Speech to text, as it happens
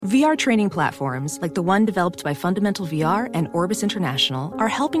VR training platforms, like the one developed by Fundamental VR and Orbis International, are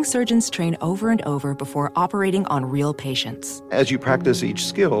helping surgeons train over and over before operating on real patients. As you practice each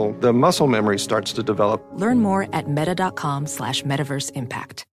skill, the muscle memory starts to develop. Learn more at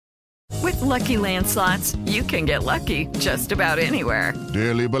meta.com/metaverseimpact. With Lucky Land Slots, you can get lucky just about anywhere.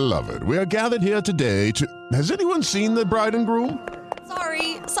 Dearly beloved, we are gathered here today to... Has anyone seen the bride and groom?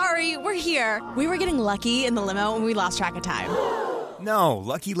 Sorry, we're here. We were getting lucky in the limo and we lost track of time. No,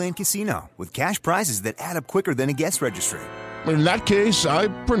 Lucky Land Casino, with cash prizes that add up quicker than a guest registry. In that case, I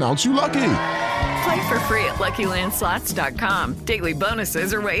pronounce you lucky. Play for free at LuckyLandSlots.com. Daily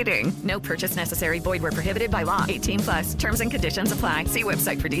bonuses are waiting. No purchase necessary. Void where prohibited by law. 18+. Terms and conditions apply. See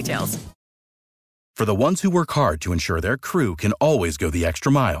website for details. For the ones who work hard to ensure their crew can always go the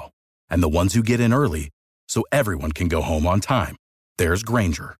extra mile, and the ones who get in early so everyone can go home on time, there's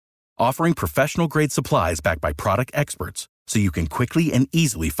Grainger, offering professional-grade supplies backed by product experts so you can quickly and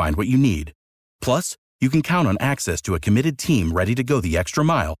easily find what you need. Plus, you can count on access to a committed team ready to go the extra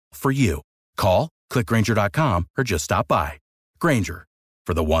mile for you. Call, click Grainger.com, or just stop by. Grainger,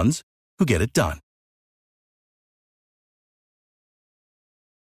 for the ones who get it done.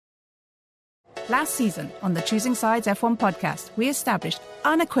 Last season on the Choosing Sides F1 podcast, we established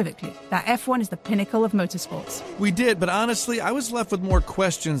unequivocally that F1 is the pinnacle of motorsports. We did, but honestly, I was left with more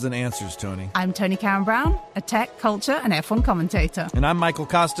questions than answers, Tony. I'm Tony Karen Brown, a tech, culture, and F1 commentator. And I'm Michael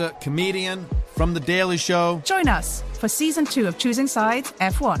Costa, comedian from The Daily Show. Join us for Season 2 of Choosing Sides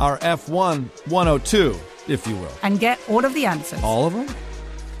F1. Our F1 102, if you will. And get all of the answers. All of them?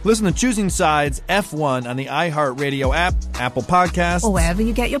 Listen to Choosing Sides F1 on the iHeartRadio app, Apple Podcasts, or wherever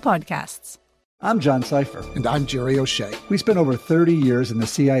you get your podcasts. I'm John Cipher. And I'm Jerry O'Shea. We spent over 30 years in the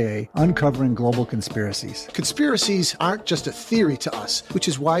CIA uncovering global conspiracies. Conspiracies aren't just a theory to us, which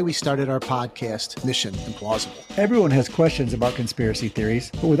is why we started our podcast, Mission Implausible. Everyone has questions about conspiracy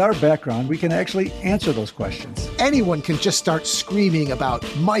theories, but with our background, we can actually answer those questions. Anyone can just start screaming about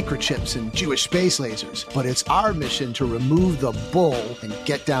microchips and Jewish space lasers, but it's our mission to remove the bull and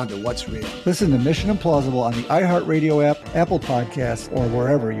get down to what's real. Listen to Mission Implausible on the iHeartRadio app, Apple Podcasts, or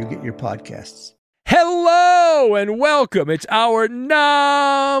wherever you get your podcasts. Hello and welcome. It's our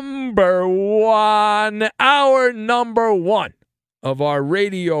number one of our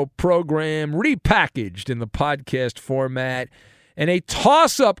radio program, repackaged in the podcast format. And a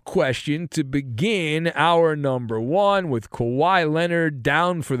toss-up question to begin our number one with Kawhi Leonard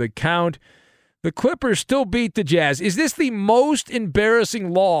down for the count. The Clippers still beat the Jazz. Is this the most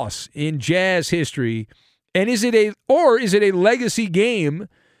embarrassing loss in Jazz history? And is it a legacy game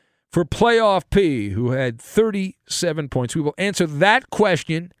for Playoff P, who had 37 points? We will answer that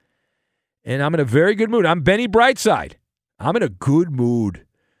question, and I'm in a very good mood. I'm Benny Brightside. I'm in a good mood.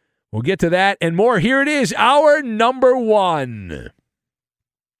 We'll get to that and more. Here it is, our number one.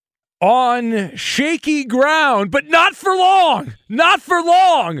 On shaky ground, but not for long. Not for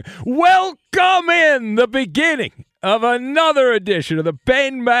long. Welcome in the beginning of another edition of the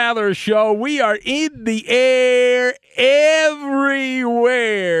Ben Maller Show. We are in the air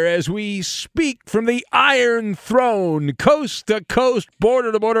everywhere as we speak from the Iron Throne, coast to coast,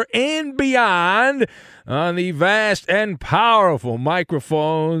 border to border, and beyond on the vast and powerful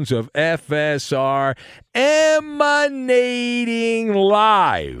microphones of FSR, emanating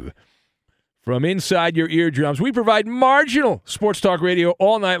live from inside your eardrums. We provide marginal sports talk radio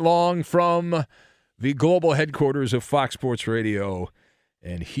all night long from the global headquarters of Fox Sports Radio,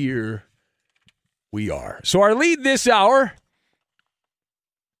 and here we are. So our lead this hour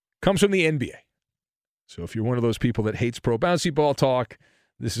comes from the NBA. So if you're one of those people that hates pro bouncy ball talk,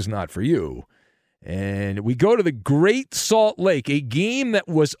 this is not for you. And we go to the Great Salt Lake, a game that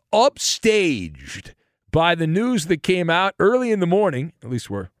was upstaged by the news that came out early in the morning, at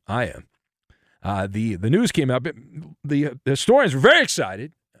least where I am. The news came out. The historians were very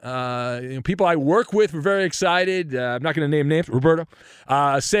excited. People I work with were very excited. I'm not going to name names. Roberto,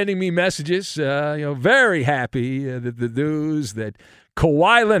 sending me messages. Very happy that the news that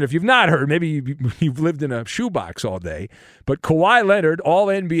Kawhi Leonard. If you've not heard, maybe you've lived in a shoebox all day. But Kawhi Leonard, all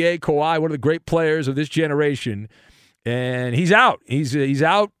NBA Kawhi, one of the great players of this generation, and he's out. He's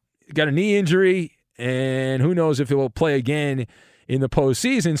out. Got a knee injury, and who knows if he will play again in the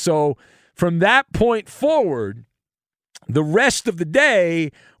postseason. So from that point forward, the rest of the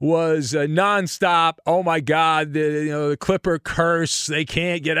day was nonstop. Oh my God, the Clipper curse. They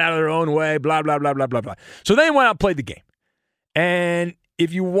can't get out of their own way. Blah blah blah blah blah blah. So they went out and played the game. And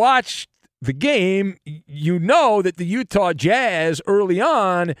if you watched the game, you know that the Utah Jazz early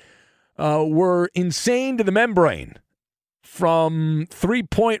on were insane to the membrane from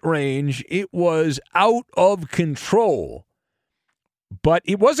 3-point range. It was out of control. But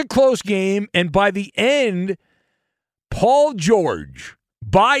it was a close game, and by the end, Paul George,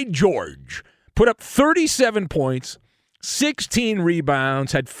 put up 37 points, 16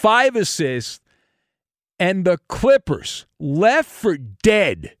 rebounds, had 5 assists, and the Clippers, left for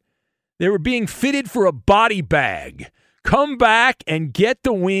dead, they were being fitted for a body bag, come back and get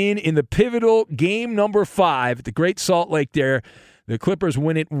the win in the pivotal game number 5 at the Great Salt Lake there. The Clippers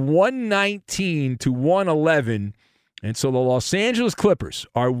win it 119-111, and so the Los Angeles Clippers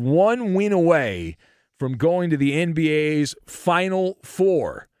are 1 win away from going to the NBA's Final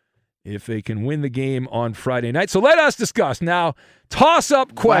Four if they can win the game on Friday night. So let us discuss. Now,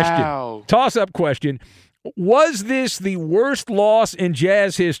 toss-up question. Wow. Toss-up question. Was this the worst loss in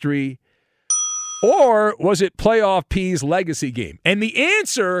Jazz history, or was it Playoff P's legacy game? And the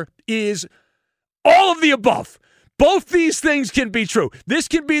answer is all of the above. Both these things can be true. This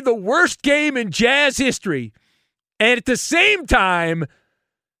can be the worst game in Jazz history, and at the same time,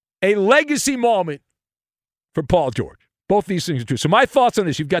 a legacy moment for Paul George. Both these things are true. So my thoughts on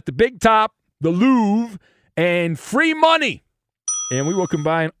this, you've got the Big Top, the Louvre, and free money. And we will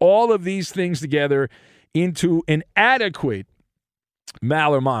combine all of these things together into an adequate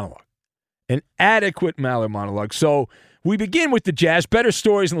Maller monologue. An adequate Maller monologue. So we begin with the Jazz. Better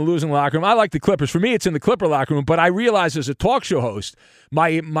stories in the losing locker room. I like the Clippers. For me, it's in the Clipper locker room. But I realize as a talk show host,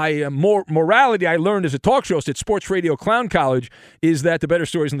 my morality I learned as a talk show host at Sports Radio Clown College is that the better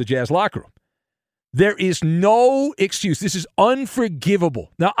stories in the Jazz locker room. There is no excuse. This is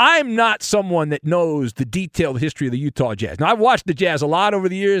unforgivable. Now, I'm not someone that knows the detailed history of the Utah Jazz. Now, I've watched the Jazz a lot over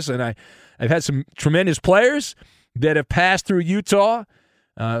the years, and I've had some tremendous players that have passed through Utah.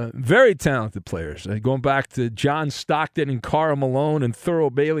 Very talented players. Going back to John Stockton and Karl Malone and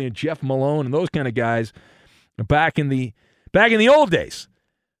Thurl Bailey and Jeff Malone and those kind of guys back in the old days.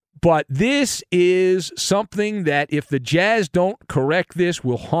 But this is something that if the Jazz don't correct this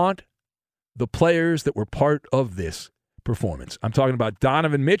will haunt the players that were part of this performance. I'm talking about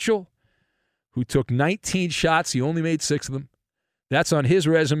Donovan Mitchell, who took 19 shots. He only made 6 of them. That's on his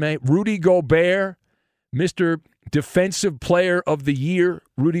resume. Rudy Gobert, Mr. Defensive Player of the Year,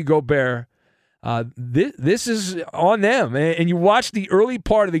 Rudy Gobert. This is on them. And you watch the early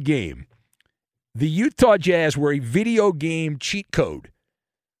part of the game. The Utah Jazz were a video game cheat code.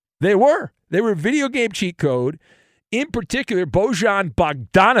 They were a video game cheat code. In particular, Bojan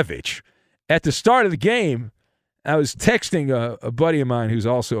Bogdanovic. At the start of the game, I was texting a buddy of mine who's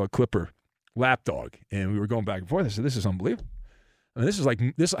also a Clipper lapdog, and we were going back and forth. I said, "This is unbelievable. I mean, this is like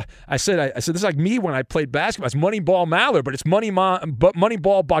this." I said, "This is like me when I played basketball. It's Moneyball Maller, but it's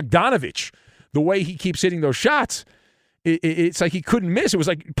Moneyball Bogdanovic. The way he keeps hitting those shots, it's like he couldn't miss. It was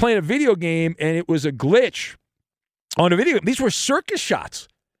like playing a video game, and it was a glitch on a video game. These were circus shots.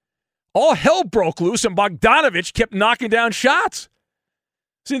 All hell broke loose, and Bogdanovic kept knocking down shots.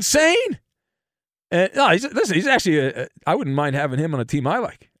 It's insane." No, he's actually, I wouldn't mind having him on a team I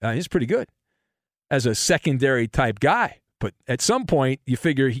like. He's pretty good as a secondary type guy. But at some point, you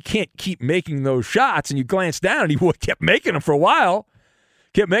figure he can't keep making those shots, and you glance down, and he kept making them for a while.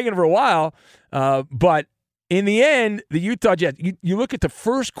 But in the end, the Utah Jazz, you look at the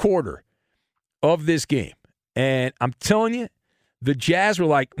first quarter of this game, and I'm telling you, the Jazz were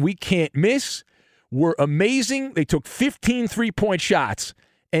like, we can't miss. We're amazing. They took 15 three-point shots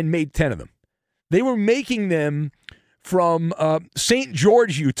and made 10 of them. They were making them from St.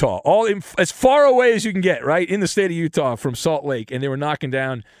 George, Utah, as far away as you can get, right, in the state of Utah from Salt Lake, and they were knocking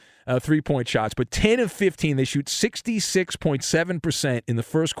down three-point shots. But 10 of 15, they shoot 66.7% in the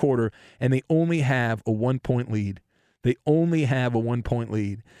first quarter, and they only have a 1-point lead. And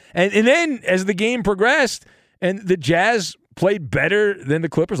then as the game progressed, and the Jazz played better than the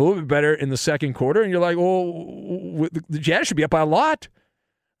Clippers, a little bit better in the second quarter, and you're like, well, the Jazz should be up by a lot.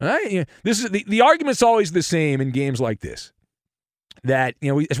 Right? This is the argument's always the same in games like this. That,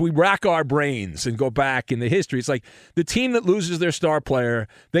 as we rack our brains and go back in the history, it's like the team that loses their star player,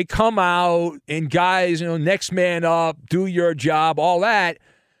 they come out and guys, next man up, do your job, all that.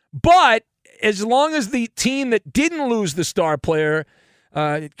 But as long as the team that didn't lose the star player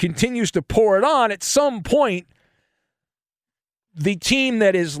continues to pour it on, at some point, the team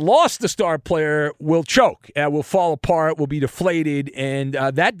that has lost the star player will choke, will fall apart, will be deflated, and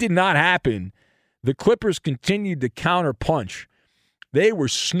that did not happen. The Clippers continued to counterpunch. They were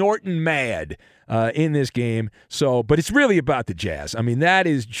snorting mad in this game. But it's really about the Jazz. I mean, that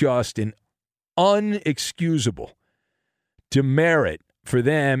is just an unexcusable demerit for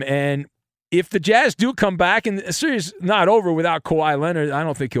them. And if the Jazz do come back, and the series is not over without Kawhi Leonard, I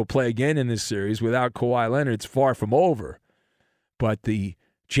don't think he'll play again in this series. Without Kawhi Leonard, it's far from over. But the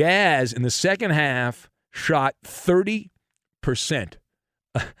Jazz in the second half shot 30%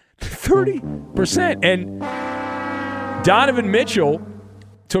 30%. And Donovan Mitchell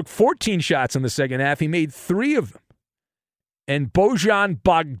took 14 shots in the second half. He made 3 of them. And Bojan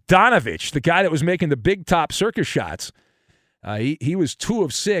Bogdanovic, the guy that was making the big top circus shots, he was 2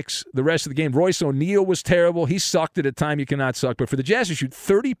 of 6 the rest of the game. Royce O'Neal was terrible. He sucked at a time you cannot suck. But for the Jazz to shoot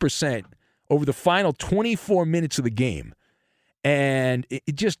 30% over the final 24 minutes of the game, and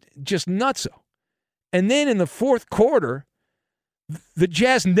it just nutso. And then in the fourth quarter, the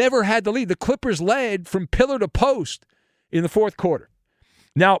Jazz never had the lead. The Clippers led from pillar to post in the fourth quarter.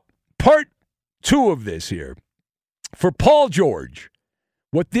 Now, part 2 of this here. For Paul George,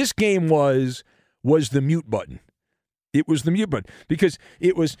 what this game was the mute button. It was the mute button because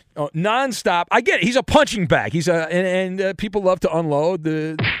it was nonstop. I get it. He's a punching bag. And people love to unload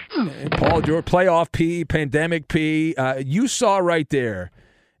the Paul George playoff P, pandemic P. You saw right there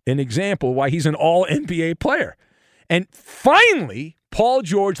an example why he's an all-NBA player. And finally, Paul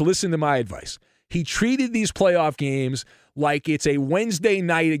George listened to my advice. He treated these playoff games like it's a Wednesday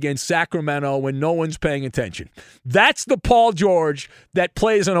night against Sacramento when no one's paying attention. That's the Paul George that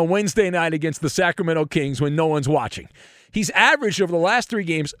plays on a Wednesday night against the Sacramento Kings when no one's watching. He's averaged over the last 3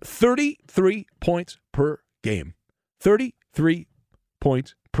 games 33 points per game. 33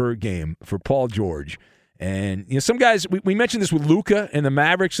 points per game for Paul George. And some guys, we mentioned this with Luka and the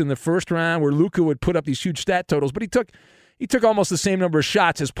Mavericks in the first round where Luka would put up these huge stat totals, but he took almost the same number of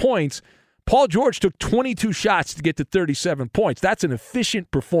shots as points. Paul George took 22 shots to get to 37 points. That's an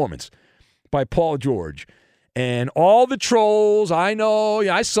efficient performance by Paul George. And all the trolls, I know,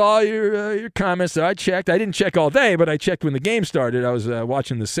 I saw your comments that I checked. I didn't check all day, but I checked when the game started. I was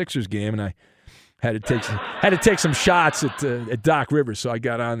watching the Sixers game, and I had to take some shots at Doc Rivers, so I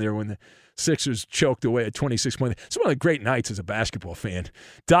got on there when the Sixers choked away at 26 points. It's one of the great nights as a basketball fan.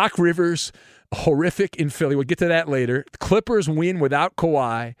 Doc Rivers, horrific in Philly. We'll get to that later. The Clippers win without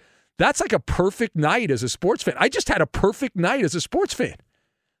Kawhi. That's like a perfect night as a sports fan. I just had a perfect night as a sports fan.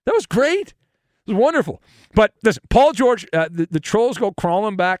 That was great. It was wonderful. But listen, Paul George, the trolls go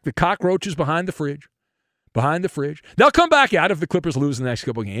crawling back. The cockroaches behind the fridge. They'll come back out if the Clippers lose the next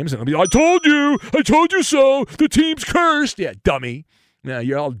couple of games. And they'll be, I told you so. The team's cursed. Yeah, dummy. Yeah,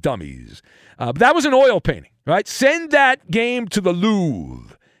 you're all dummies. But that was an oil painting, right? Send that game to the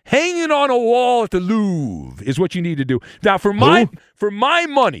Louvre. Hang it on a wall at the Louvre is what you need to do. Now, for my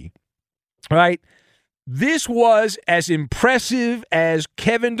money, right, this was as impressive as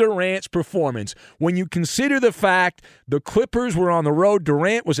Kevin Durant's performance when you consider the fact the Clippers were on the road.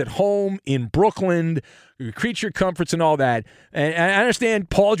 Durant was at home in Brooklyn, creature comforts and all that. And I understand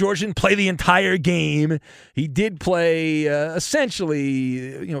Paul George didn't play the entire game. He did play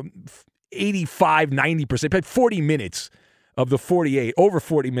essentially, 85, 90%. He played 40 minutes of the 48, over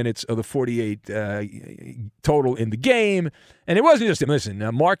 40 minutes of the 48 total in the game. And it wasn't just him. Listen,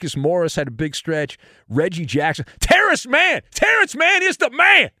 Marcus Morris had a big stretch. Reggie Jackson. Terrence Mann is the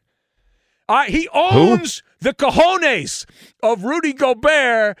man. He owns the cojones of Rudy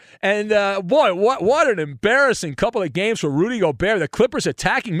Gobert. And, boy, what an embarrassing couple of games for Rudy Gobert. The Clippers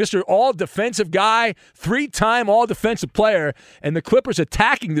attacking Mr. All-Defensive guy, 3-time All-Defensive player, and the Clippers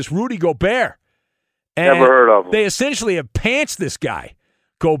attacking this Rudy Gobert. And never heard of him. They essentially have pantsed this guy,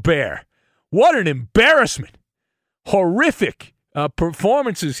 Gobert. What an embarrassment. Horrific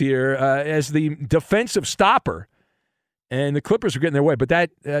performances here as the defensive stopper. And the Clippers are getting their way. But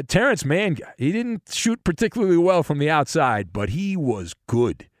that Terrence Mann guy, he didn't shoot particularly well from the outside, but he was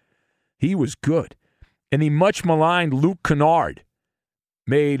good. He was good. And the much maligned Luke Kennard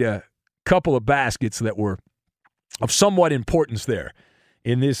made a couple of baskets that were of somewhat importance there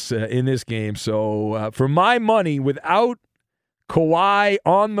in this game. So for my money, without Kawhi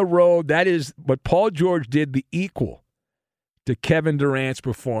on the road, that is what Paul George did, the equal to Kevin Durant's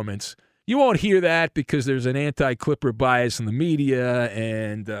performance. You won't hear that because there's an anti-Clipper bias in the media,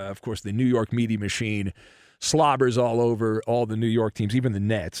 and, of course, the New York media machine slobbers all over all the New York teams, even the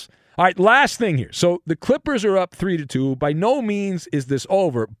Nets. All right, last thing here. So the Clippers are up 3-2. By no means is this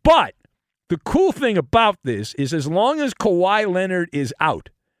over, but the cool thing about this is as long as Kawhi Leonard is out,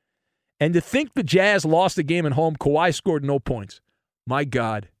 and to think the Jazz lost the game at home, Kawhi scored no points. My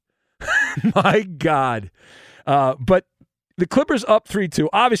God. My God. But the Clippers up 3-2.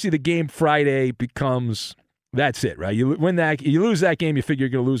 Obviously, the game Friday becomes, that's it, right? You lose that game, you figure you're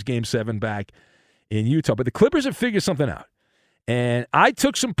going to lose Game 7 back in Utah. But the Clippers have figured something out. And I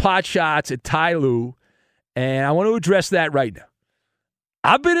took some pot shots at Ty Lue, and I want to address that right now.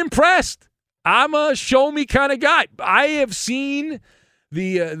 I've been impressed. I'm a show-me kind of guy. I have seen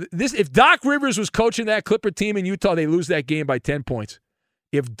this. If Doc Rivers was coaching that Clipper team in Utah, they lose that game by 10 points.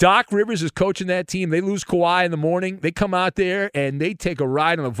 If Doc Rivers is coaching that team, they lose Kawhi in the morning, they come out there and they take a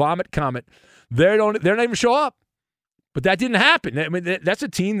ride on a Vomit Comet. They don't even show up. But that didn't happen. I mean, that's a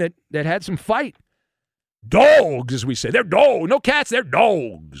team that had some fight. Dogs, as we say. They're dogs. No cats, they're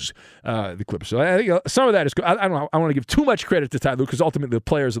dogs. The Clippers. So I think some of that is – I don't know. I don't want to give too much credit to Ty Lue because ultimately the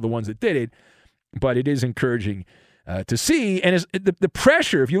players are the ones that did it. But it is encouraging to see. And the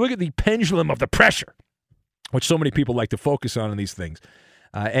pressure, if you look at the pendulum of the pressure, which so many people like to focus on these things,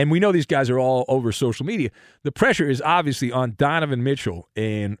 and we know these guys are all over social media, the pressure is obviously on Donovan Mitchell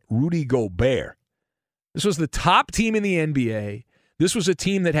and Rudy Gobert. This was the top team in the NBA. This was a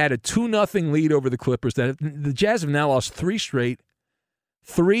team that had a 2-0 lead over the Clippers. That the Jazz have now lost three straight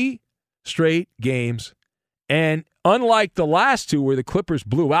games. And unlike the last two where the Clippers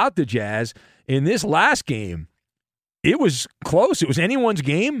blew out the Jazz, in this last game, it was close. It was anyone's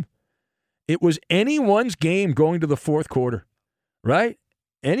game. It was anyone's game going to the fourth quarter, right?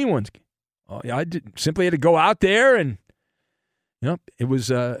 Anyone's game. I simply had to go out there and, it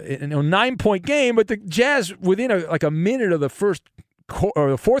was a 9-point game, but the Jazz, within a minute of the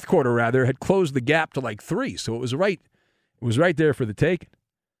the fourth quarter, rather, had closed the gap to 3. So it was right there for the taking.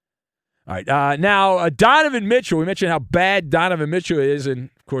 All right, now Donovan Mitchell. We mentioned how bad Donovan Mitchell is, and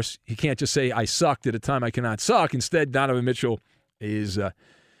of course he can't just say I sucked at a time I cannot suck. Instead, Donovan Mitchell is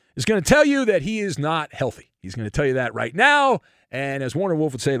going to tell you that he is not healthy. He's going to tell you that right now. And as Warner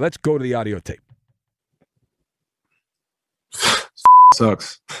Wolf would say, let's go to the audio tape.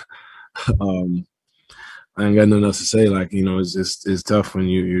 Sucks. I ain't got nothing else to say. It's tough when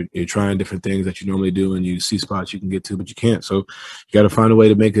you're trying different things that you normally do, and you see spots you can get to, but you can't. So you got to find a way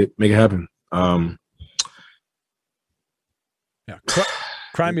to make it happen. Cry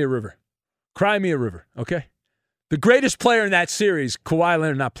me a river. Cry me a river. Okay. The greatest player in that series, Kawhi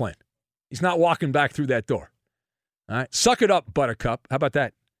Leonard, not playing. He's not walking back through that door. All right. Suck it up, Buttercup. How about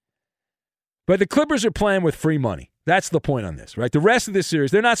that? But the Clippers are playing with free money. That's the point on this, right? The rest of this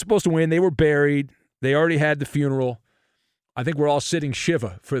series, they're not supposed to win. They were buried. They already had the funeral. I think we're all sitting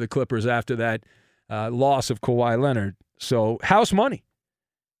Shiva for the Clippers after that loss of Kawhi Leonard. So house money.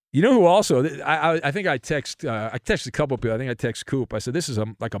 You know who also? I think I texted a couple of people. I think I texted Coop. I said this is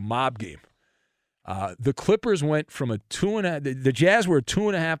like a mob game. The Clippers went from a 2.5. The Jazz were a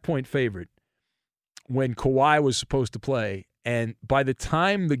 2.5-point favorite when Kawhi was supposed to play, and by the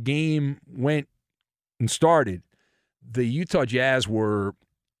time the game went and started, the Utah Jazz were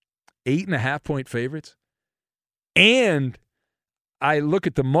 8.5-point favorites. And I look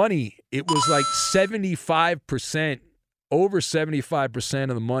at the money, it was like 75%, over 75%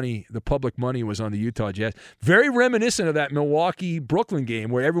 of the money, the public money was on the Utah Jazz. Very reminiscent of that Milwaukee-Brooklyn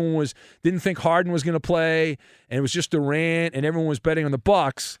game where everyone didn't think Harden was going to play, and it was just Durant, and everyone was betting on the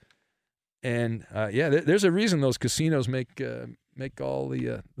Bucks. And, there's a reason those casinos make all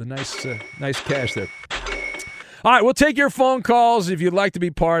the nice cash there. All right, we'll take your phone calls if you'd like to be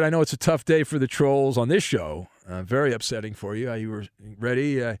part. I know it's a tough day for the trolls on this show. Very upsetting for you. You were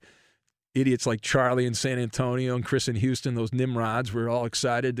ready. Idiots like Charlie in San Antonio and Chris in Houston, those Nimrods, were all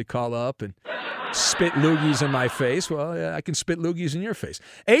excited to call up and spit loogies in my face. Well, yeah, I can spit loogies in your face.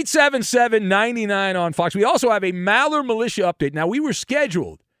 877-99 on Fox. We also have a Maller Militia update. Now, we were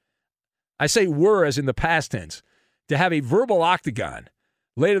scheduled, I say were as in the past tense, to have a verbal octagon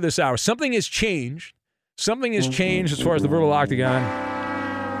later this hour. Something has changed. Something has changed as far as the verbal octagon.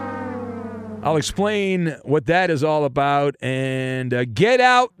 I'll explain what that is all about. And get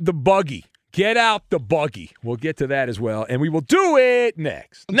out the buggy. Get out the buggy. We'll get to that as well. And we will do it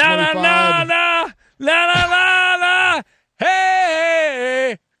next. Na na na na na na na.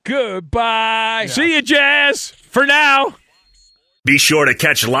 Hey, goodbye. Yeah. See you, Jazz. For now. Be sure to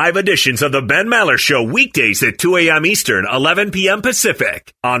catch live editions of the Ben Maller Show weekdays at 2 a.m. Eastern, 11 p.m.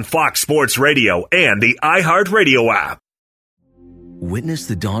 Pacific on Fox Sports Radio and the iHeartRadio app. Witness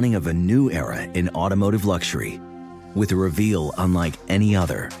the dawning of a new era in automotive luxury with a reveal unlike any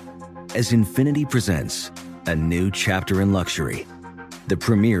other as Infiniti presents a new chapter in luxury, the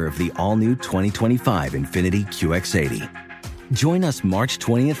premiere of the all-new 2025 Infiniti QX80. Join us March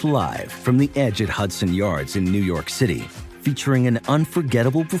 20th live from the Edge at Hudson Yards in New York City, featuring an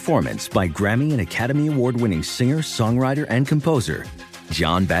unforgettable performance by Grammy and Academy Award-winning singer, songwriter, and composer,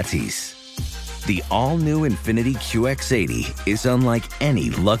 Jon Batiste. The all-new Infiniti QX80 is unlike any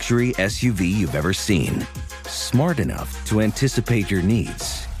luxury SUV you've ever seen. Smart enough to anticipate your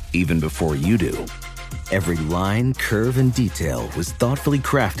needs, even before you do. Every line, curve, and detail was thoughtfully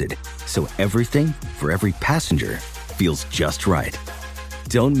crafted, so everything for every passenger feels just right.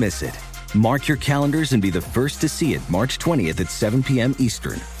 Don't miss it. Mark your calendars and be the first to see it March 20th at 7 p.m.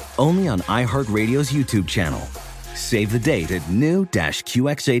 Eastern, only on iHeartRadio's YouTube channel. Save the date at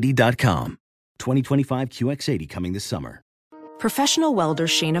new-QX80.com. 2025 QX80 coming this summer. Professional welder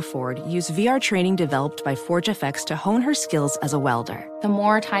Shayna Ford used VR training developed by ForgeFX to hone her skills as a welder. The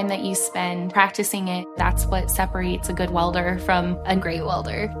more time that you spend practicing it, that's what separates a good welder from a great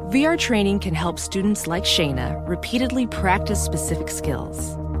welder. VR training can help students like Shayna repeatedly practice specific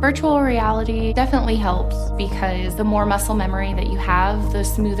skills. Virtual reality definitely helps because the more muscle memory that you have, the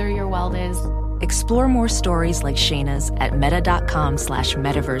smoother your weld is. Explore more stories like Shayna's at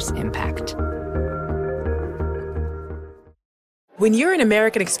meta.com/metaverseimpact. When you're an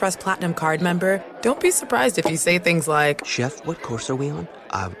American Express Platinum Card member, don't be surprised if you say things like, "Chef, what course are we on?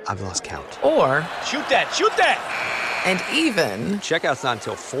 I've lost count." Or, "Shoot that, shoot that!" And even, "Checkout's not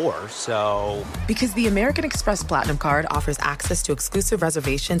until 4, so..." Because the American Express Platinum Card offers access to exclusive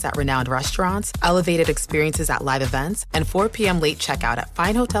reservations at renowned restaurants, elevated experiences at live events, and 4 p.m. late checkout at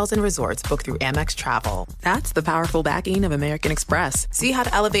fine hotels and resorts booked through Amex Travel. That's the powerful backing of American Express. See how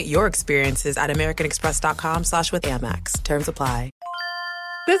to elevate your experiences at americanexpress.com/withAmex. Terms apply.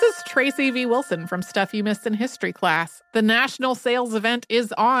 This is Tracy V. Wilson from Stuff You Missed in History Class. The national sales event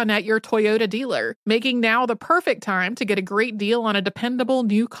is on at your Toyota dealer, making now the perfect time to get a great deal on a dependable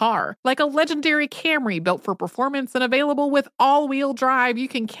new car. Like a legendary Camry built for performance and available with all-wheel drive, you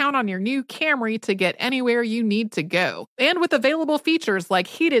can count on your new Camry to get anywhere you need to go. And with available features like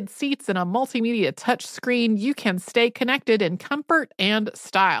heated seats and a multimedia touchscreen, you can stay connected in comfort and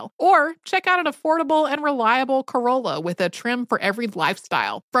style. Or check out an affordable and reliable Corolla with a trim for every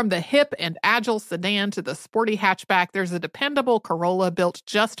lifestyle. From the hip and agile sedan to the sporty hatchback, there's a dependable Corolla built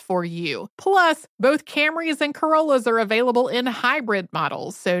just for you. Plus, both Camrys and Corollas are available in hybrid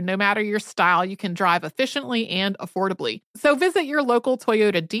models, so no matter your style, you can drive efficiently and affordably. So visit your local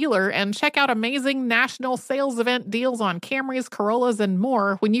Toyota dealer and check out amazing national sales event deals on Camrys, Corollas, and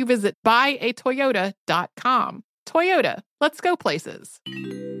more when you visit buyatoyota.com. Toyota, let's go places.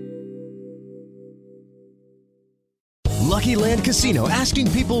 Lucky Land Casino, asking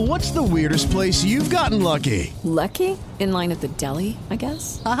people, what's the weirdest place you've gotten lucky? Lucky? In line at the deli, I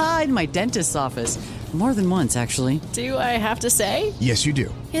guess? Aha, in my dentist's office. More than once, actually. Do I have to say? Yes, you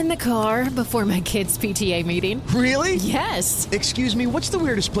do. In the car before my kids' PTA meeting. Really? Yes. Excuse me, what's the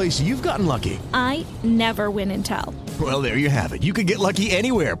weirdest place you've gotten lucky? I never win and tell. Well, there you have it. You can get lucky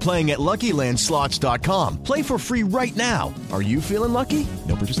anywhere, playing at LuckyLandSlots.com. Play for free right now. Are you feeling lucky?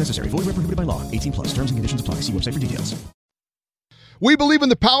 No purchase necessary. Void where prohibited by law. 18+. Terms and conditions apply. See website for details. We believe in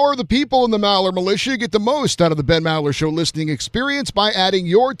the power of the people in the Maller Militia. Get the most out of the Ben Maller Show listening experience by adding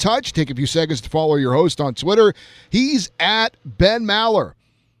your touch. Take a few seconds to follow your host on Twitter. He's at Ben Maller.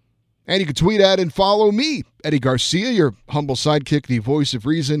 And you can tweet at and follow me, Eddie Garcia, your humble sidekick, the voice of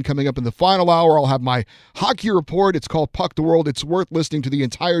reason. Coming up in the final hour, I'll have my hockey report. It's called Puck the World. It's worth listening to the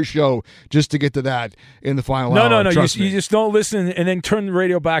entire show just to get to that in the final hour. No. You just don't listen and then turn the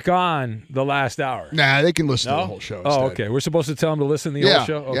radio back on the last hour. Nah, they can listen to the whole show instead. Oh, okay. We're supposed to tell them to listen to the whole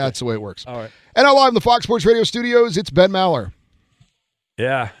show? Okay. Yeah, that's the way it works. All right. And live in the Fox Sports Radio studios, it's Ben Maller.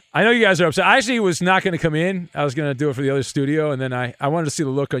 Yeah. I know you guys are upset. I actually was not going to come in. I was going to do it for the other studio, and then I wanted to see the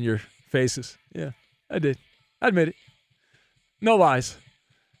look on your faces. Yeah, I did. I admit it. No lies.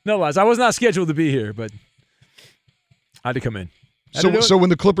 I was not scheduled to be here, but I had to come in. So when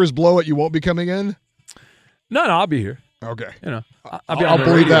the Clippers blow it, you won't be coming in? No, I'll be here. Okay. You know, I'll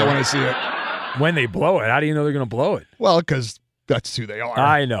believe that when I see it. When they blow it. How do you know they're going to blow it? Well, because that's who they are.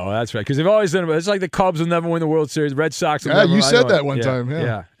 I know. That's right. Because they've always done it. It's like the Cubs will never win the World Series. Red Sox will never. You said that one time.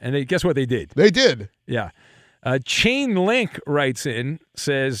 Yeah. And guess what they did? They did. Yeah. Chain Link writes in,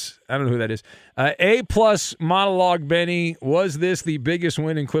 says, I don't know who that is. A+ monologue, Benny. Was this the biggest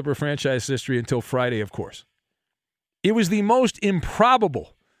win in Clipper franchise history until Friday, of course? It was the most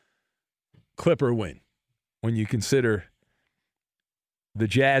improbable Clipper win when you consider the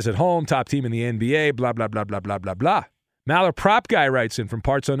Jazz at home, top team in the NBA, blah, blah, blah, blah, blah, blah, blah. Maller Prop Guy writes in from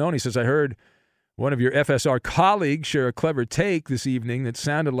Parts Unknown. He says, I heard one of your FSR colleagues share a clever take this evening that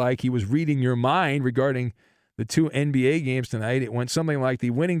sounded like he was reading your mind regarding the 2 NBA games tonight. It went something like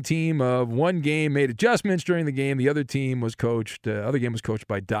the winning team of one game made adjustments during the game. The other team was coached. Other game was coached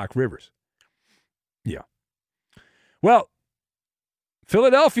by Doc Rivers. Yeah. Well,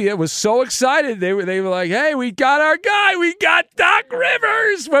 Philadelphia was so excited. They were like, "Hey, we got our guy. We got Doc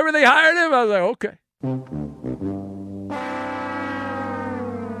Rivers." Remember they hired him? I was like, okay.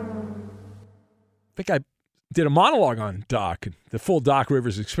 I think I did a monologue on Doc, the full Doc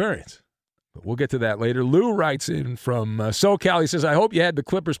Rivers experience. But we'll get to that later. Lou writes in from SoCal. He says, I hope you had the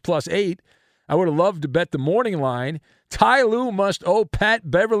Clippers +8. I would have loved to bet the morning line. Ty Lue must owe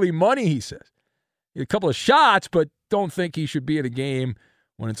Pat Beverly money, he says. A couple of shots, but don't think he should be in a game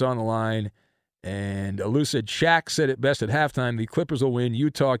when it's on the line And Lou said, Shaq said it best at halftime, the Clippers will win.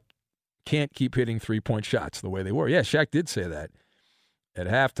 Utah can't keep hitting three-point shots the way they were. Yeah, Shaq did say that at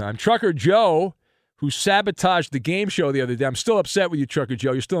halftime. Trucker Joe, who sabotaged the game show the other day. I'm still upset with you, Trucker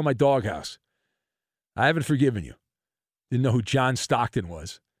Joe. You're still in my doghouse. I haven't forgiven you. Didn't know who John Stockton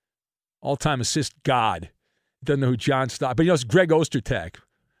was. All-time assist god. Doesn't know who John Stockton. But he knows Greg Ostertag.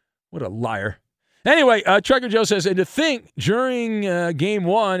 What a liar. Anyway, Trucker Joe says, and to think during Game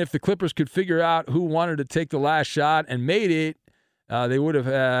 1, if the Clippers could figure out who wanted to take the last shot and made it, they would have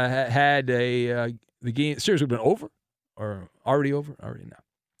had the game. Series would have been over or already over? Already now.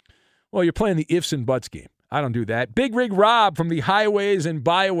 Well, you're playing the ifs and buts game. I don't do that. Big Rig Rob from the highways and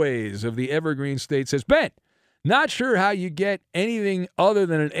byways of the Evergreen State says, Ben, not sure how you get anything other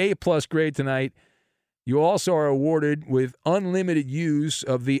than an A-plus grade tonight. You also are awarded with unlimited use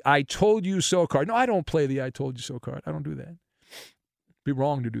of the I Told You So card. No, I don't play the I Told You So card. I don't do that. It'd be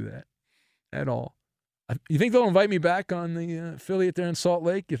wrong to do that at all. You think they'll invite me back on the affiliate there in Salt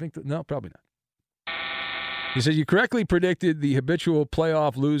Lake? You think no, probably not. He said, you correctly predicted the habitual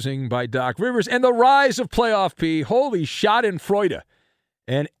playoff losing by Doc Rivers and the rise of playoff P. Holy schadenfreude.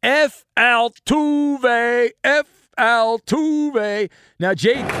 And F. Altuve. Now,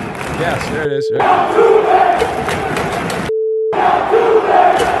 Jake. Yes, there it is.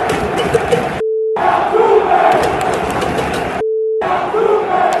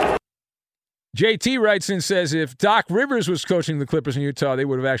 JT writes in and says, if Doc Rivers was coaching the Clippers in Utah, they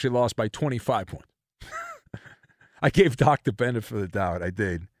would have actually lost by 25 points. I gave Doc the benefit of the doubt. I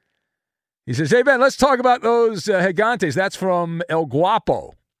did. He says, hey, Ben, let's talk about those Gigantes. That's from El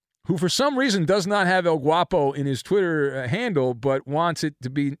Guapo, who for some reason does not have El Guapo in his Twitter handle, but wants to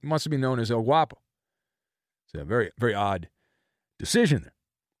be known as El Guapo. It's a very, very odd decision there.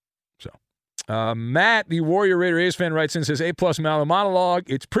 So, Matt, the Warrior Raider A's fan, writes in and says, A-plus Maller monologue.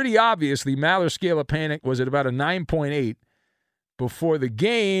 It's pretty obvious the Maller scale of panic was at about a 9.8 before the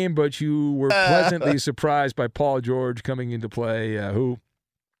game, but you were pleasantly surprised by Paul George coming into play, who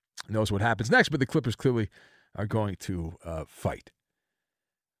knows what happens next, but the Clippers clearly are going to fight.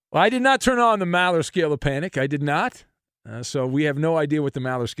 Well, I did not turn on the Maller scale of panic. I did not. So we have no idea what the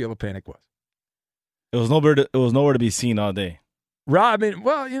Maller scale of panic was. It was nowhere to be seen all day. Robin,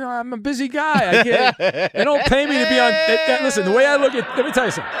 well, I'm a busy guy. They don't pay me to be on. Listen, the way I look at, let me tell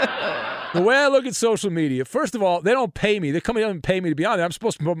you something. The way I look at social media, first of all, they don't pay me. They come in and pay me to be on there. I'm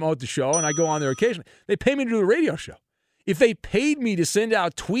supposed to promote the show, and I go on there occasionally. They pay me to do the radio show. If they paid me to send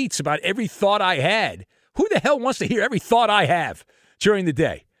out tweets about every thought I had, who the hell wants to hear every thought I have during the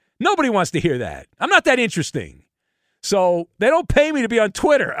day? Nobody wants to hear that. I'm not that interesting. So they don't pay me to be on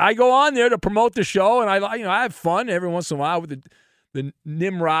Twitter. I go on there to promote the show, and I have fun every once in a while with the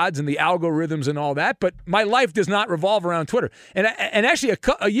Nimrods and the algorithms and all that, but my life does not revolve around Twitter. And actually,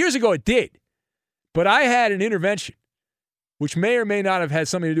 years ago it did. But I had an intervention, which may or may not have had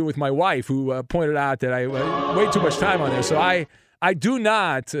something to do with my wife, who pointed out that I way too much time on there. So I do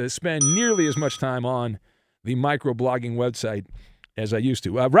not spend nearly as much time on the microblogging website as I used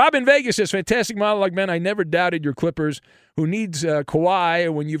to. Robin Vegas says, fantastic monologue, man. I never doubted your Clippers. Who needs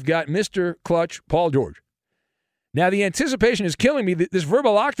Kawhi when you've got Mr. Clutch, Paul George? Now, the anticipation is killing me. This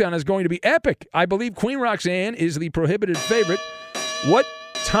verbal lockdown is going to be epic. I believe Queen Roxanne is the prohibited favorite. What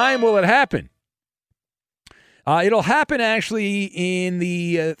time will it happen? It'll happen actually in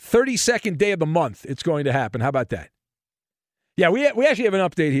the 32nd day of the month. It's going to happen. How about that? Yeah, we actually have an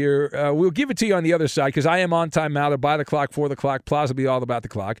update here. We'll give it to you on the other side because I am on time now. They're by the clock, for the clock, plausibly all about the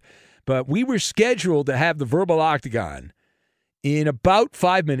clock. But we were scheduled to have the verbal octagon in about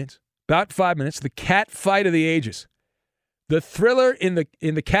 5 minutes. About 5 minutes, the cat fight of the ages. The thriller in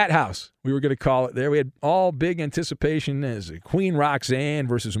the cat house, we were going to call it there. We had all big anticipation as Queen Roxanne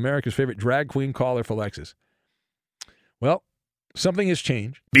versus America's favorite drag queen caller for Lexus. Well, something has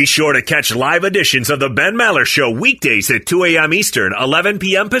changed. Be sure to catch live editions of the Ben Maller Show weekdays at 2 a.m. Eastern, 11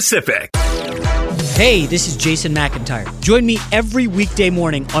 p.m. Pacific. Hey, this is Jason McIntyre. Join me every weekday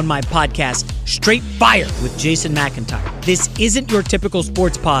morning on my podcast, Straight Fire with Jason McIntyre. This isn't your typical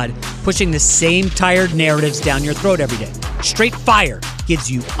sports pod pushing the same tired narratives down your throat every day. Straight Fire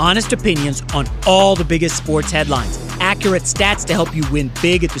gives you honest opinions on all the biggest sports headlines, accurate stats to help you win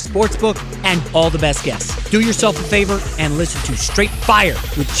big at the sportsbook, and all the best guests. Do yourself a favor and listen to Straight Fire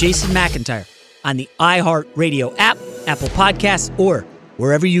with Jason McIntyre on the iHeartRadio app, Apple Podcasts, or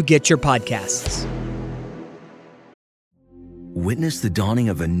wherever you get your podcasts. Witness the dawning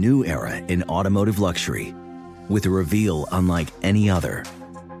of a new era in automotive luxury with a reveal unlike any other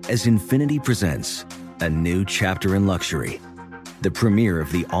as Infiniti presents a new chapter in luxury, the premiere of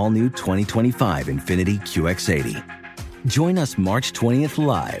the all-new 2025 Infiniti QX80. Join us March 20th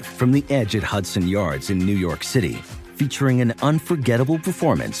live from the Edge at Hudson Yards in New York City, featuring an unforgettable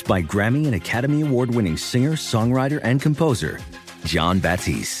performance by Grammy and Academy Award-winning singer, songwriter, and composer, John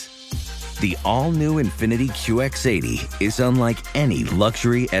Batiste. The all-new Infiniti QX80 is unlike any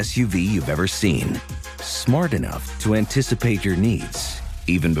luxury SUV you've ever seen. Smart enough to anticipate your needs,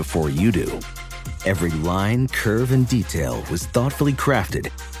 even before you do. Every line, curve, and detail was thoughtfully crafted,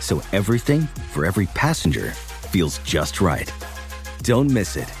 so everything for every passenger feels just right. Don't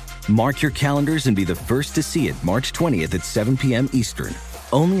miss it. Mark your calendars and be the first to see it March 20th at 7 p.m. Eastern,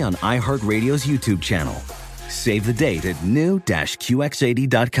 only on iHeartRadio's YouTube channel. Save the date at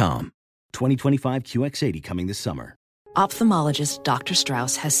new-QX80.com. 2025 QX80 coming this summer. Ophthalmologist Dr.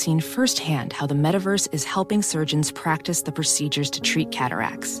 Strauss has seen firsthand how the metaverse is helping surgeons practice the procedures to treat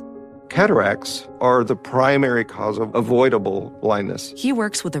cataracts. Cataracts are the primary cause of avoidable blindness. He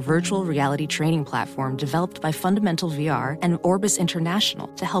works with a virtual reality training platform developed by Fundamental VR and Orbis International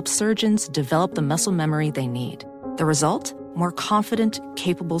to help surgeons develop the muscle memory they need. The result? More confident,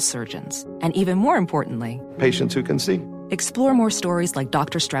 capable surgeons. And even more importantly, patients who can see. Explore more stories like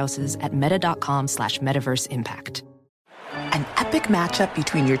Dr. Strauss's at meta.com/metaverseimpact. An epic matchup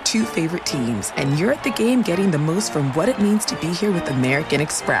between your two favorite teams, and you're at the game getting the most from what it means to be here with American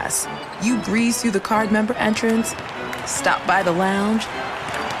Express. You breeze through the card member entrance, stop by the lounge.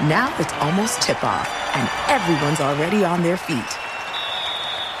 Now it's almost tip-off, and everyone's already on their feet.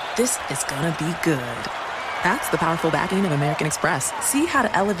 This is gonna be good. That's the powerful backing of American Express. See how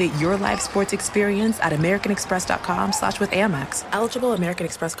to elevate your live sports experience at americanexpress.com/withAmex. Eligible American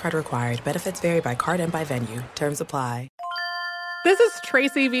Express card required. Benefits vary by card and by venue. Terms apply. This is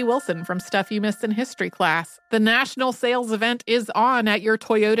Tracy V. Wilson from Stuff You Missed in History Class. The national sales event is on at your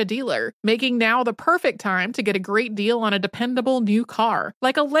Toyota dealer, making now the perfect time to get a great deal on a dependable new car.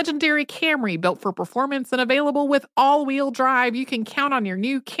 Like a legendary Camry built for performance and available with all-wheel drive, you can count on your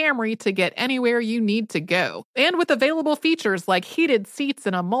new Camry to get anywhere you need to go. And with available features like heated seats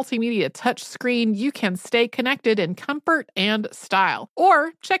and a multimedia touchscreen, you can stay connected in comfort and style.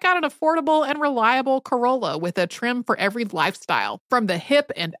 Or check out an affordable and reliable Corolla with a trim for every lifestyle. From the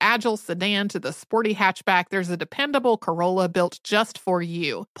hip and agile sedan to the sporty hatchback, there's a dependable Corolla built just for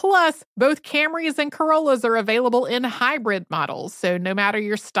you. Plus, both Camrys and Corollas are available in hybrid models, so no matter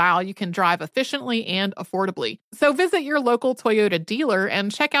your style, you can drive efficiently and affordably. So visit your local Toyota dealer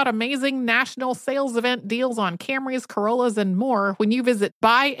and check out amazing national sales event deals on Camrys, Corollas, and more when you visit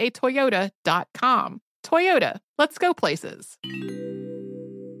buyatoyota.com. Toyota, let's go places.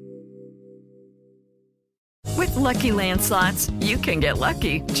 With Lucky Land Slots, you can get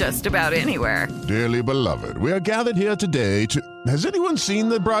lucky just about anywhere. Dearly beloved, we are gathered here today to... Has anyone seen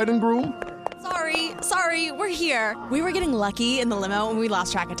the bride and groom? Sorry, we're here. We were getting lucky in the limo and we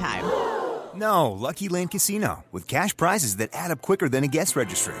lost track of time. No, Lucky Land Casino, with cash prizes that add up quicker than a guest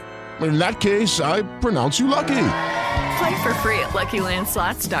registry. In that case, I pronounce you lucky. Play for free at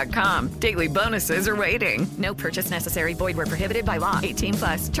LuckyLandSlots.com. Daily bonuses are waiting. No purchase necessary. Void where prohibited by law.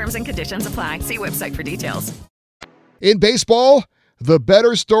 18+. Terms and conditions apply. See website for details. In baseball, the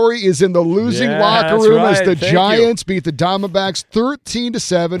better story is in the losing locker room as the Giants beat the Diamondbacks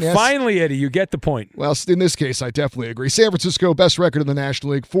 13-7. Finally, Eddie, you get the point. Well, in this case, I definitely agree. San Francisco, best record in the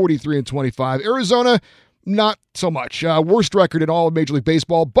National League, 43-25. Arizona, not so much. Worst record in all of Major League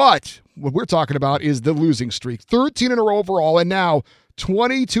Baseball, but what we're talking about is the losing streak. 13 in a row overall, and now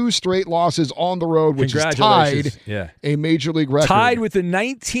 22 straight losses on the road, which is tied a Major League record. Tied with the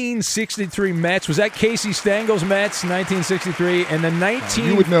 1963 Mets. Was that Casey Stangel's Mets, 1963? And the 19...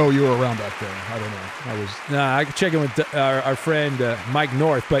 you would know, you were around back then. I don't know. I could check in with our friend Mike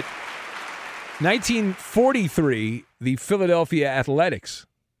North, but 1943, the Philadelphia Athletics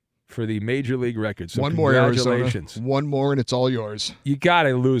for the Major League record. So one more, congratulations. Arizona. One more, and it's all yours. You got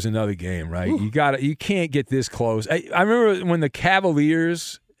to lose another game, right? Ooh. You can't get this close. I remember when the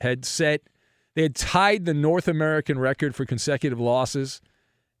Cavaliers they had tied the North American record for consecutive losses,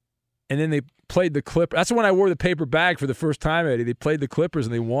 and then they played the Clippers. That's when I wore the paper bag for the first time, Eddie. They played the Clippers,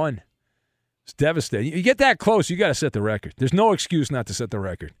 and they won. It's devastating. You get that close, you got to set the record. There's no excuse not to set the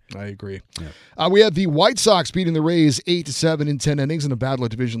record. I agree. Yeah. We have the White Sox beating the Rays 8-7 in 10 innings in a battle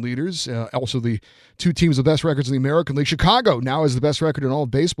of division leaders. Also, the two teams with best records in the American League. Chicago now has the best record in all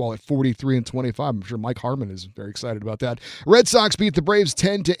of baseball at 43-25. I'm sure Mike Harmon is very excited about that. Red Sox beat the Braves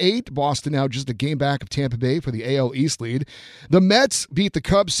 10-8. Boston now just a game back of Tampa Bay for the AL East lead. The Mets beat the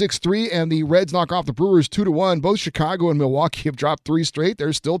Cubs 6-3, and the Reds knock off the Brewers 2-1. Both Chicago and Milwaukee have dropped 3 straight.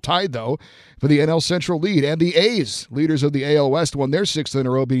 They're still tied, though, for the NL Central lead. And the A's, leaders of the AL West, won their 6th in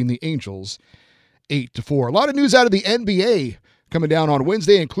a row, beating the Angels 8-4. A lot of news out of the NBA coming down on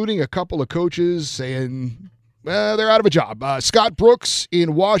Wednesday, including a couple of coaches saying they're out of a job. Scott Brooks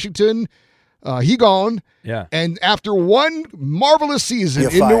in Washington, he gone. Yeah. And after one marvelous season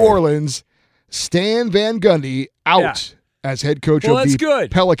You're in fired. New Orleans, Stan Van Gundy out as head coach of that's the good.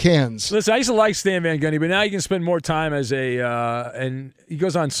 Pelicans. Listen, I used to like Stan Van Gundy, but now he can spend more time as and he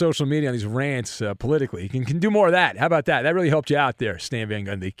goes on social media on these rants politically. He can do more of that. How about that? That really helped you out there, Stan Van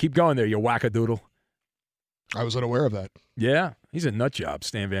Gundy. Keep going there, you wackadoodle. I was unaware of that. Yeah, he's a nut job,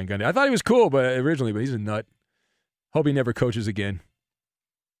 Stan Van Gundy. I thought he was cool, but he's a nut. Hope he never coaches again.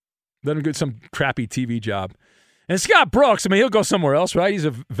 Let him get some crappy TV job. And Scott Brooks, I mean, he'll go somewhere else, right? He's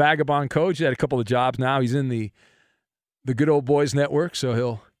a vagabond coach. He had a couple of jobs now. He's in the Good Old Boys Network, so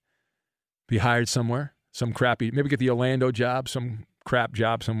he'll be hired somewhere. Some crappy, maybe get the Orlando job, some crap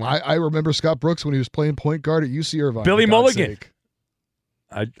job somewhere. I remember Scott Brooks when he was playing point guard at UC Irvine. Billy for God's Mulligan. sake.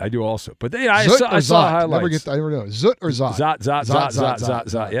 I do also. But I Zut saw or Zot? highlights. I never know. Zut or Zot?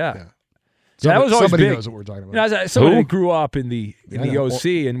 Zot. Yeah. Somebody, that was always somebody big. knows what we're talking about. You know, as somebody that grew up in the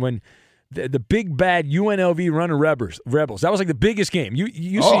OC, and when the big bad UNLV running Rebels, that was like the biggest game.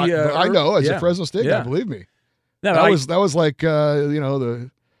 You see? I know. As yeah. a Fresno State guy, Yeah. believe me. No, that was like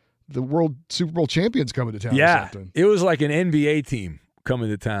the World Super Bowl champions coming to town. Yeah, or something. it was like an NBA team coming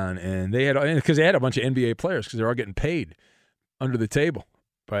to town, and they had a bunch of NBA players because they're all getting paid under the table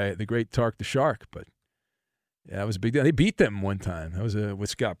by the great Tark the Shark. But yeah, that was a big deal. They beat them one time. That was with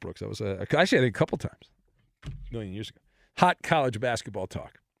Scott Brooks. That was actually I think a couple times, a million years ago. Hot college basketball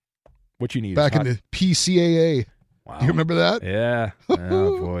talk. What you need Back in the PCAA. Wow. Do you remember that? Yeah.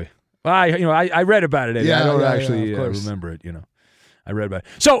 Oh boy. I read about it. Eddie. Yeah, I don't yeah, actually of course. remember it. I read about it.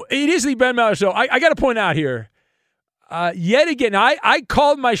 So it is the Ben Maller Show. I got to point out here, yet again, I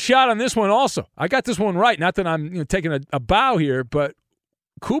called my shot on this one also. I got this one right. Not that I'm taking a bow here, but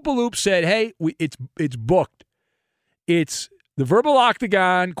Koopa Loop said, "Hey, it's booked. It's the Verbal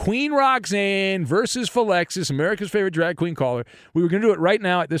Octagon, Queen Roxanne versus Philexis, America's favorite drag queen caller. We were going to do it right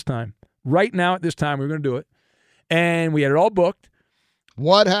now at this time. Right now at this time, we were going to do it, and we had it all booked."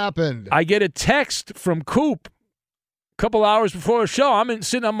 What happened? I get a text from Coop a couple hours before the show. I'm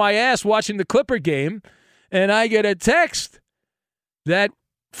sitting on my ass watching the Clipper game, and I get a text that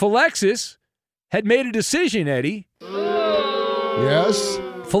Philexis had made a decision, Eddie. Yes.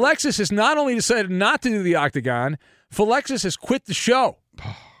 Philexis has not only decided not to do the Octagon, Philexis has quit the show,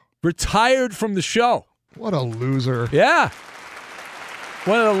 retired from the show. What a loser. Yeah.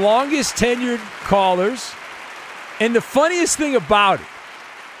 One of the longest tenured callers. And the funniest thing about it,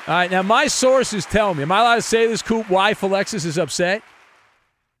 all right, now my sources tell me, am I allowed to say this, Coop, why Philexis is upset?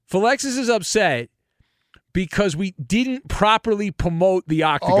 Philexis is upset because we didn't properly promote the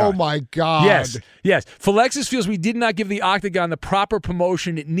Octagon. Oh, my God. Yes. Philexis feels we did not give the Octagon the proper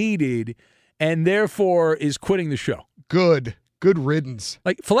promotion it needed and therefore is quitting the show. Good riddance.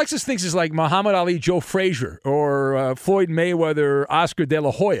 Like, Philexis thinks it's like Muhammad Ali, Joe Frazier, or Floyd Mayweather, Oscar De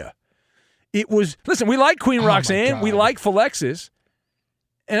La Hoya. It was, listen, we like Queen Roxanne. We like Philexis.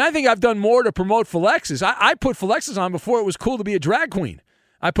 And I think I've done more to promote Philexis. I put Philexis on before it was cool to be a drag queen.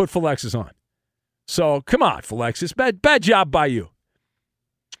 I put Philexis on. So, come on, Philexis. Bad job by you.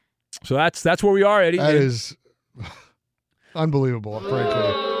 So that's where we are, Eddie. That is unbelievable,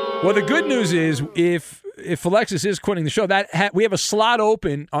 frankly. Well, the good news is if Philexis is quitting the show, we have a slot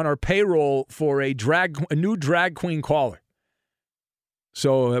open on our payroll for a new drag queen caller.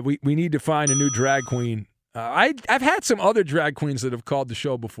 So we need to find a new drag queen. I've had some other drag queens that have called the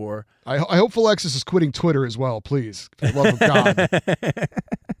show before. I hope Philexis is quitting Twitter as well, please. For the love of God.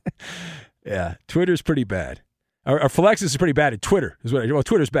 Yeah, Twitter's pretty bad. Or Philexis is pretty bad at Twitter. Well,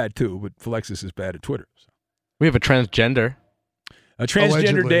 Twitter's bad too, but Philexis is bad at Twitter. So. We have a transgender. A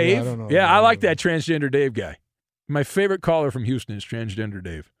transgender Allegedly, Dave. I like that transgender Dave guy. My favorite caller from Houston is transgender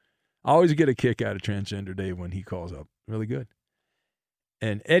Dave. I always get a kick out of transgender Dave when he calls up. Really good.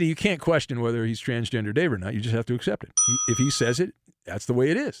 And Eddie, you can't question whether he's transgender Dave or not. You just have to accept it. If he says it, that's the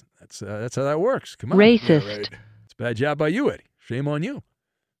way it is. That's how that works. Come on. Racist. Yeah, right. It's a bad job by you, Eddie. Shame on you.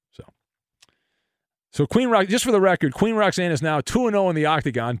 So Queen Roxanne, just for the record, Queen Roxanne is now 2-0 in the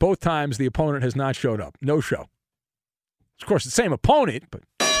Octagon. Both times the opponent has not showed up. No show. Of course, the same opponent, but.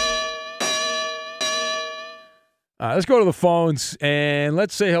 Let's go to the phones, and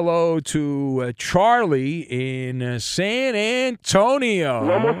let's say hello to Charlie in San Antonio.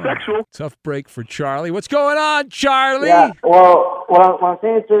 Homosexual. Tough break for Charlie. What's going on, Charlie? Yeah, well, what I'm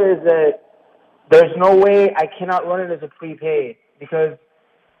saying to you is that there's no way I cannot run it as a prepaid because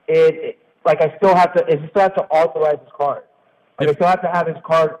it I still have to authorize his card. I still have to have his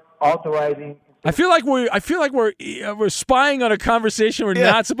card authorizing. I feel like we're spying on a conversation we're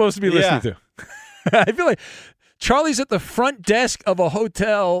not supposed to be listening to. I feel like Charlie's at the front desk of a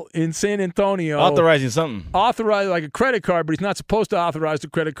hotel in San Antonio. Authorizing something. Authorize like a credit card, but he's not supposed to authorize the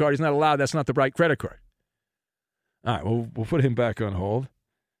credit card. He's not allowed. That's not the right credit card. All right, we'll put him back on hold.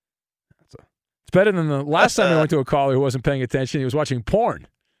 It's better than the last time I went to a caller who wasn't paying attention. He was watching porn.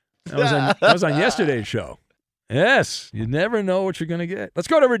 That was on yesterday's show. Yes, you never know what you're going to get. Let's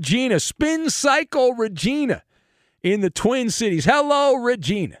go to Regina. Spin Cycle Regina in the Twin Cities. Hello,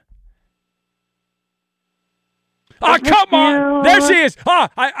 Regina. Oh, come on. There she is. Oh,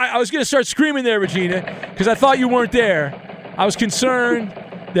 I was going to start screaming there, Regina, because I thought you weren't there. I was concerned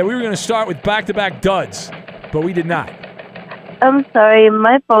that we were going to start with back-to-back duds, but we did not. I'm sorry.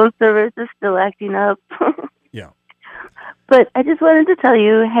 My phone service is still acting up. Yeah. But I just wanted to tell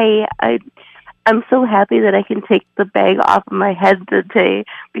you, hey, I'm so happy that I can take the bag off of my head today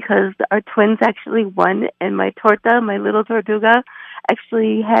because our twins actually won, and my little tortuga,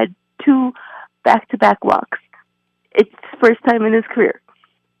 actually had 2 back-to-back walks. It's his first time in his career.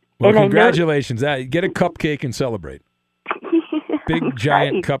 Well, and congratulations. Get a cupcake and celebrate. Big,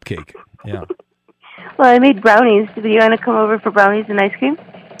 giant cupcake. Yeah. Well, I made brownies. Do you want to come over for brownies and ice cream?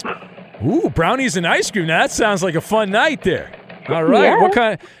 Ooh, brownies and ice cream. Now, that sounds like a fun night there. All right.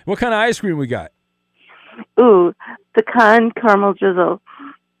 Yeah. What kind of ice cream we got? Ooh, pecan caramel drizzle.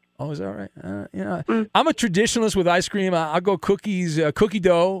 Oh, is that right? I'm a traditionalist with ice cream. I'll go cookies, cookie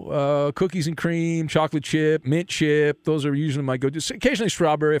dough, cookies and cream, chocolate chip, mint chip. Those are usually my go-to. Occasionally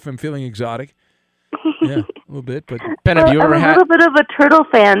strawberry if I'm feeling exotic. Yeah, a little bit. But Ben, have you ever had? I'm a little bit of a turtle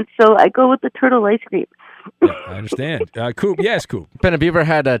fan, so I go with the turtle ice cream. Yeah, I understand. Coop, yes, Coop. Ben, have you ever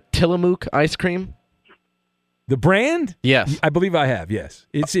had a Tillamook ice cream? The brand? Yes. I believe I have, yes.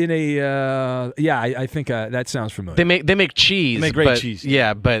 It's in a, I think that sounds familiar. They make cheese. They make great cheese.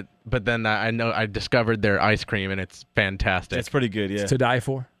 Yeah, but then I discovered their ice cream, and it's fantastic. It's pretty good, yeah. It's to die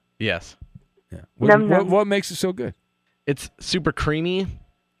for? Yes. Yeah. What makes it so good? It's super creamy,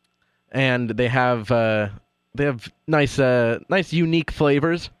 and they have nice unique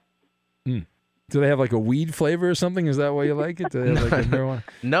flavors. Mm. Do they have like a weed flavor or something? Is that why you like it? Do they have like a marijuana?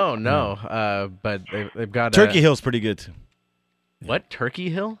 No. But they've got Turkey Hill's pretty good too. What? Turkey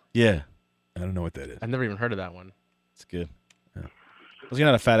Hill? Yeah. I don't know what that is. I've never even heard of that one. It's good. Yeah. I was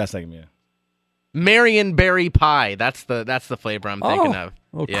gonna have a fat ass like me. Marion berry pie. That's the flavor I'm thinking of.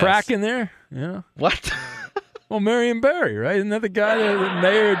 A little crack in there. Yeah. What? Well, Marion Barry, right? Isn't that the guy, the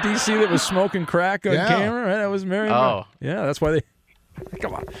mayor of D.C. that was smoking crack on camera? Right? That was Marion Barry. Yeah, that's why they...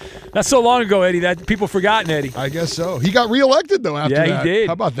 Come on. That's so long ago, Eddie, that people forgotten, Eddie. I guess so. He got reelected, though, after that. Yeah, he did.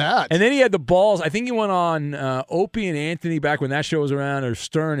 How about that? And then he had the balls. I think he went on Opie and Anthony back when that show was around, or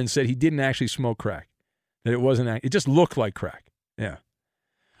Stern, and said he didn't actually smoke crack. That it wasn't... It just looked like crack. Yeah.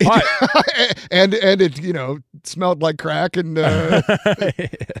 All right. and it, smelled like crack, and and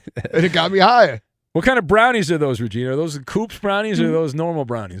it got me high. What kind of brownies are those, Regina? Are those Coop's brownies or are those normal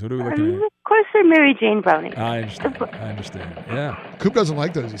brownies? What are we looking at? Of course, they're Mary Jane brownies. I understand. Yeah. Coop doesn't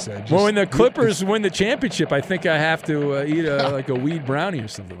like those, he said. Well, when the Clippers win the championship, I think I have to eat like a weed brownie or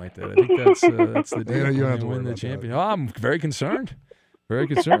something like that. I think that's the deal. You don't have to win the championship. Oh, I'm very concerned. Very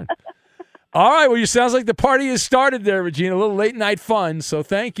concerned. All right. Well, you sounds like the party has started there, Regina. A little late night fun. So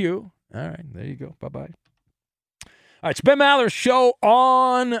thank you. All right. There you go. Bye-bye. All right, it's Ben Maller's show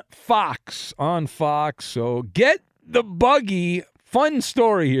on Fox. So get the buggy. Fun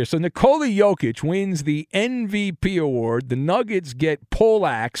story here. So Nikola Jokic wins the MVP award. The Nuggets get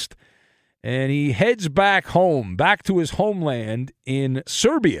poleaxed, and he heads back home, back to his homeland in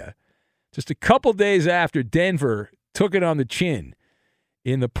Serbia, just a couple days after Denver took it on the chin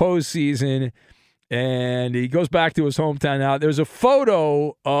in the postseason. And he goes back to his hometown now. There's a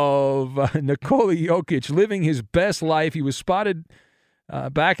photo of Nikola Jokic living his best life. He was spotted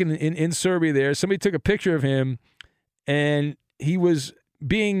back in Serbia there. Somebody took a picture of him, and he was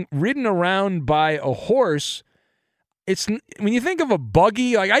being ridden around by a horse. When you think of a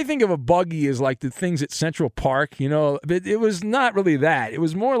buggy, like I think of a buggy as like the things at Central Park, but it was not really that. It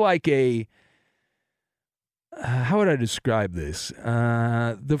was more like a... how would I describe this?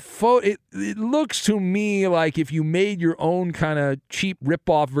 The photo, it looks to me like if you made your own kind of cheap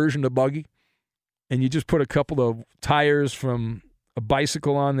rip-off version of buggy, and you just put a couple of tires from a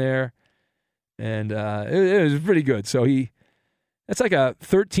bicycle on there, and it was pretty good. So that's like a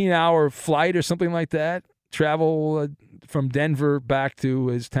 13-hour flight or something like that. Travel from Denver back to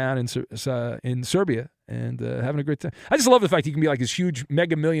his town in Serbia. And having a great time. I just love the fact you can be like this huge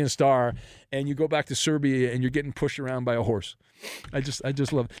mega million star, and you go back to Serbia and you're getting pushed around by a horse. I just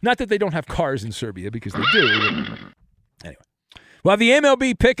love it. Not that they don't have cars in Serbia, because they do. Anyway, well, the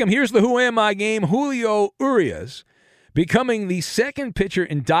MLB pick'em. Here's the Who Am I game. Julio Urias becoming the second pitcher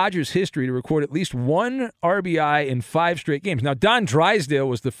in Dodgers history to record at least one RBI in 5 straight games. Now, Don Drysdale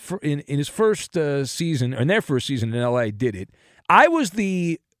was in his first season, in their first season in L.A., did it. I was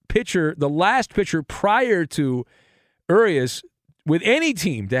the last pitcher prior to Urias with any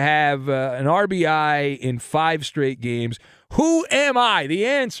team to have an RBI in 5 straight games. Who am I? The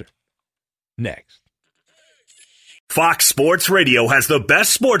answer. Next. Fox Sports Radio has the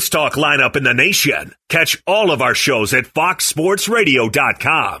best sports talk lineup in the nation. Catch all of our shows at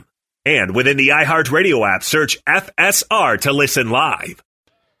foxsportsradio.com. And within the iHeartRadio app, search FSR to listen live.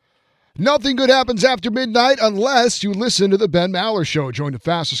 Nothing good happens after midnight unless you listen to the Ben Maller Show. Join the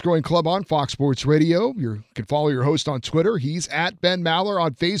fastest-growing club on Fox Sports Radio. You can follow your host on Twitter. He's at Ben Maller.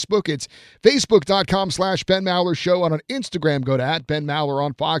 On Facebook, it's facebook.com/Ben Maller Show. And on Instagram, go to @Ben Maller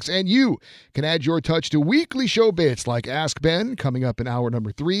on Fox. And you can add your touch to weekly show bits like Ask Ben, coming up in hour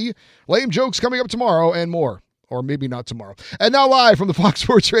number 3. Lame jokes coming up tomorrow and more. Or maybe not tomorrow. And now live from the Fox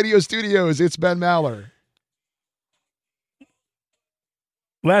Sports Radio studios, it's Ben Maller.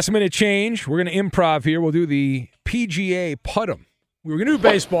 Last minute change. We're going to improv here. We'll do the PGA Put'em. We were going to do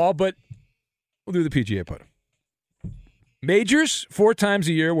baseball, but we'll do the PGA Put'em. Majors, 4 times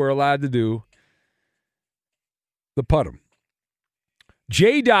a year, we're allowed to do the Put'em.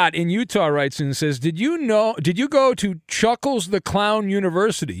 J. Dot in Utah writes in and says, Did you go to Chuckles the Clown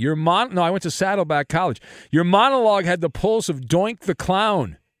University? No, I went to Saddleback College. Your monologue had the pulse of Doink the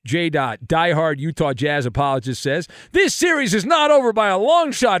Clown. J. Dot, diehard Utah Jazz apologist, says, this series is not over by a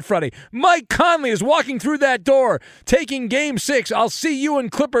long shot, Freddie. Mike Conley is walking through that door, taking Game 6. I'll see you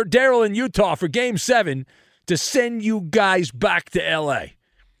and Clipper Darrell in Utah for Game 7 to send you guys back to L.A.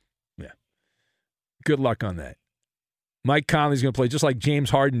 Yeah. Good luck on that. Mike Conley's going to play just like James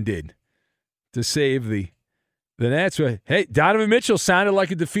Harden did to save the Nets. Hey, Donovan Mitchell sounded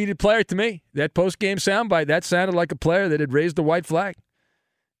like a defeated player to me. That post-game soundbite, that sounded like a player that had raised the white flag.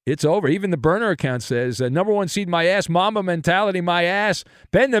 It's over. Even the burner account says, number 1 seed, my ass, Mamba mentality, my ass.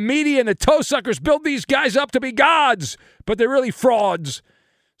 Ben, the media and the toe suckers build these guys up to be gods, but they're really frauds.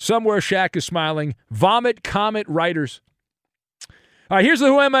 Somewhere Shaq is smiling. Vomit Comet writers. All right, here's the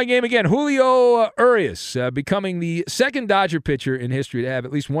Who Am I game again. Julio Urias becoming the second Dodger pitcher in history to have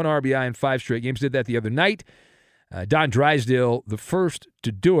at least 1 RBI in 5 straight games. Did that the other night. Don Drysdale, the first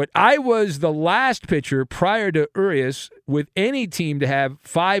to do it. I was the last pitcher prior to Urias with any team to have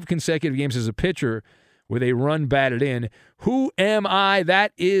 5 consecutive games as a pitcher with a run batted in. Who am I?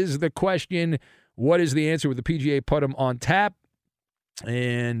 That is the question. What is the answer with the PGA Put'em on tap?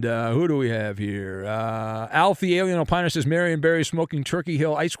 And who do we have here? Alfie Alien Opiner says Marion Barry smoking Turkey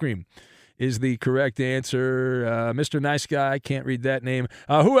Hill ice cream is the correct answer. Mr. Nice Guy, I can't read that name.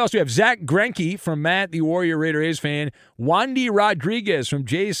 Who else do we have? Zach Greinke from Matt, the Warrior Raider A's fan. Wandy Rodriguez from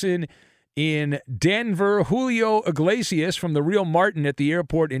Jason in Denver. Julio Iglesias from the Real Martin at the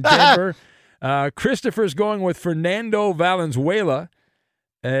airport in Denver. Christopher's going with Fernando Valenzuela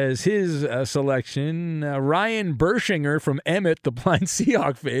as his selection. Ryan Bershinger from Emmett, the blind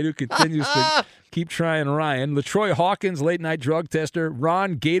Seahawk fan who continues to keep trying Ryan. LaTroy Hawkins, late-night drug tester.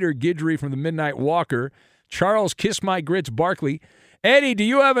 Ron Gator Guidry from the Midnight Walker. Charles Kiss My Grits Barkley. Eddie, do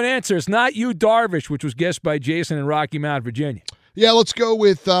you have an answer? It's not you, Darvish, which was guessed by Jason in Rocky Mount, Virginia. Yeah, let's go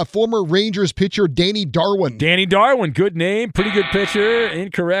with former Rangers pitcher Danny Darwin. Danny Darwin, good name, pretty good pitcher.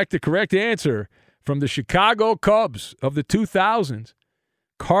 Incorrect. The correct answer from the Chicago Cubs of the 2000s.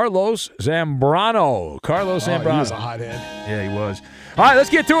 Carlos Zambrano. He was a hothead. Yeah, he was. All right, let's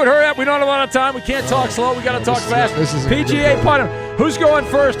get to it. Hurry up. We don't have a lot of time. We can't talk slow. We got to talk fast. PGA Put'em. Who's going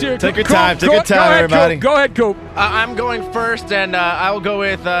first here? Take your time. Take your time, everybody. Go ahead, Coop. I'm going first, and I will go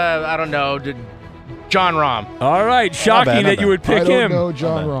with, I don't know, John Rahm. All right. Shocking that you would pick him. I don't know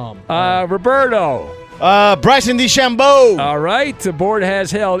John Rahm. Roberto. Bryson DeChambeau. All right. The board has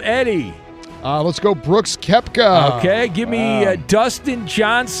held. Eddie. Let's go Brooks Koepka. Okay, give me Dustin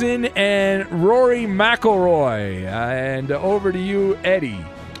Johnson and Rory McIlroy. And over to you, Eddie.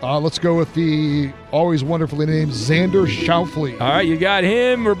 Let's go with the always wonderfully named Xander Schauffele. All right, you got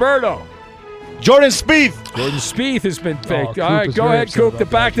him. Roberto. Jordan Spieth. Jordan Spieth has been picked. All right, go ahead, Coop. The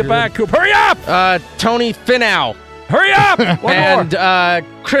back-to-back, Coop. Hurry up! Tony Finau. Hurry up! And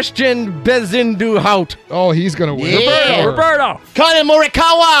Christian Bezinduhout. Oh, he's going to win. Yeah. Roberto. Colin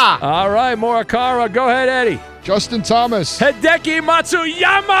Morikawa. All right, Morikawa. Go ahead, Eddie. Justin Thomas. Hideki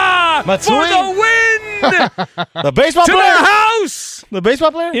Matsuyama for the win. The baseball player. To the house. The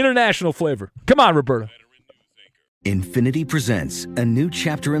baseball player. International flavor. Come on, Roberto. Infiniti presents a new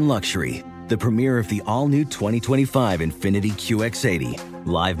chapter in luxury. The premiere of the all-new 2025 Infiniti QX80.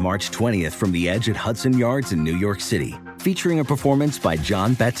 Live March 20th from the Edge at Hudson Yards in New York City. featuring a performance by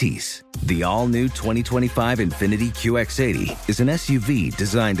John Batiste. The all-new 2025 Infiniti QX80 is an SUV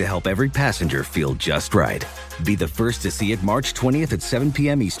designed to help every passenger feel just right. Be the first to see it March 20th at 7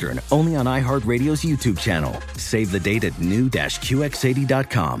 p.m. Eastern, only on iHeartRadio's YouTube channel. Save the date at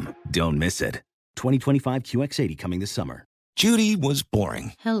new-QX80.com. Don't miss it. 2025 QX80 coming this summer. Judy was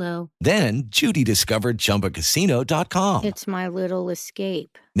boring. Hello. Then Judy discovered ChumbaCasino.com. It's my little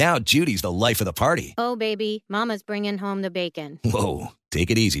escape. Now Judy's the life of the party. Oh, baby, mama's bringing home the bacon. Whoa,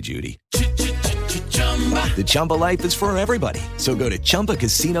 take it easy, Judy. The Chumba life is for everybody. So go to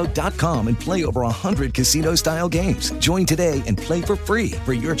ChumbaCasino.com and play over 100 casino-style games. Join today and play for free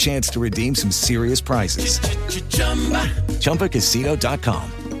for your chance to redeem some serious prizes.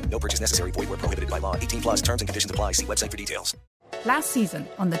 ChumbaCasino.com. No purchase necessary. Void where prohibited by law. 18 plus terms and conditions apply. See website for details. Last season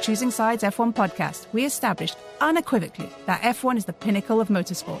on the Choosing Sides F1 podcast, we established unequivocally that F1 is the pinnacle of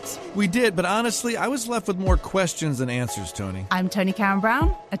motorsports. We did, but honestly, I was left with more questions than answers, Tony. I'm Tony Karen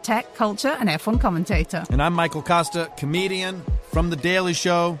Brown, a tech, culture, and F1 commentator. And I'm Michael Costa, comedian from The Daily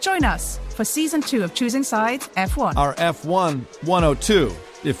Show. Join us for Season 2 of Choosing Sides F1. Our F1 102,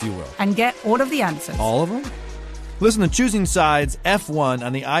 if you will. And get all of the answers. All of them? Listen to Choosing Sides F1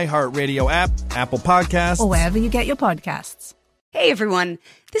 on the iHeartRadio app, Apple Podcasts, or wherever you get your podcasts. Hey everyone,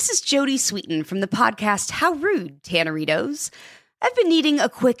 this is Jody Sweeten from the podcast How Rude, Tanneritos. I've been needing a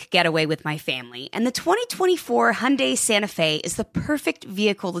quick getaway with my family, and the 2024 Hyundai Santa Fe is the perfect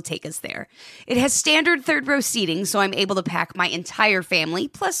vehicle to take us there. It has standard third-row seating, so I'm able to pack my entire family,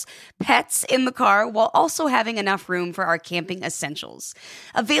 plus pets, in the car, while also having enough room for our camping essentials.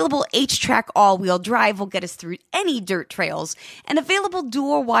 Available H-Track all-wheel drive will get us through any dirt trails, and available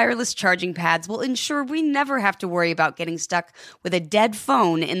dual wireless charging pads will ensure we never have to worry about getting stuck with a dead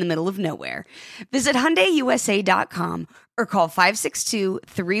phone in the middle of nowhere. Visit HyundaiUSA.com or call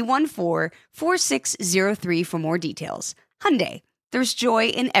 562-314-4603 for more details. Hyundai, there's joy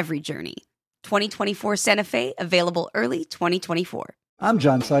in every journey. 2024 Santa Fe, available early 2024. I'm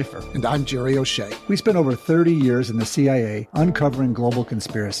John Cipher. And I'm Jerry O'Shea. We spent over 30 years in the CIA uncovering global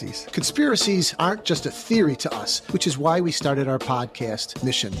conspiracies. Conspiracies aren't just a theory to us, which is why we started our podcast,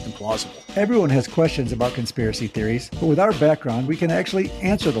 Mission Implausible. Everyone has questions about conspiracy theories, but with our background, we can actually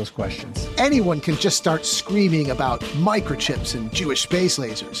answer those questions. Anyone can just start screaming about microchips and Jewish space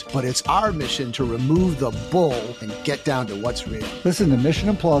lasers, but it's our mission to remove the bull and get down to what's real. Listen to Mission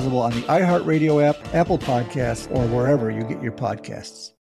Implausible on the iHeartRadio app, Apple Podcasts, or wherever you get your podcasts.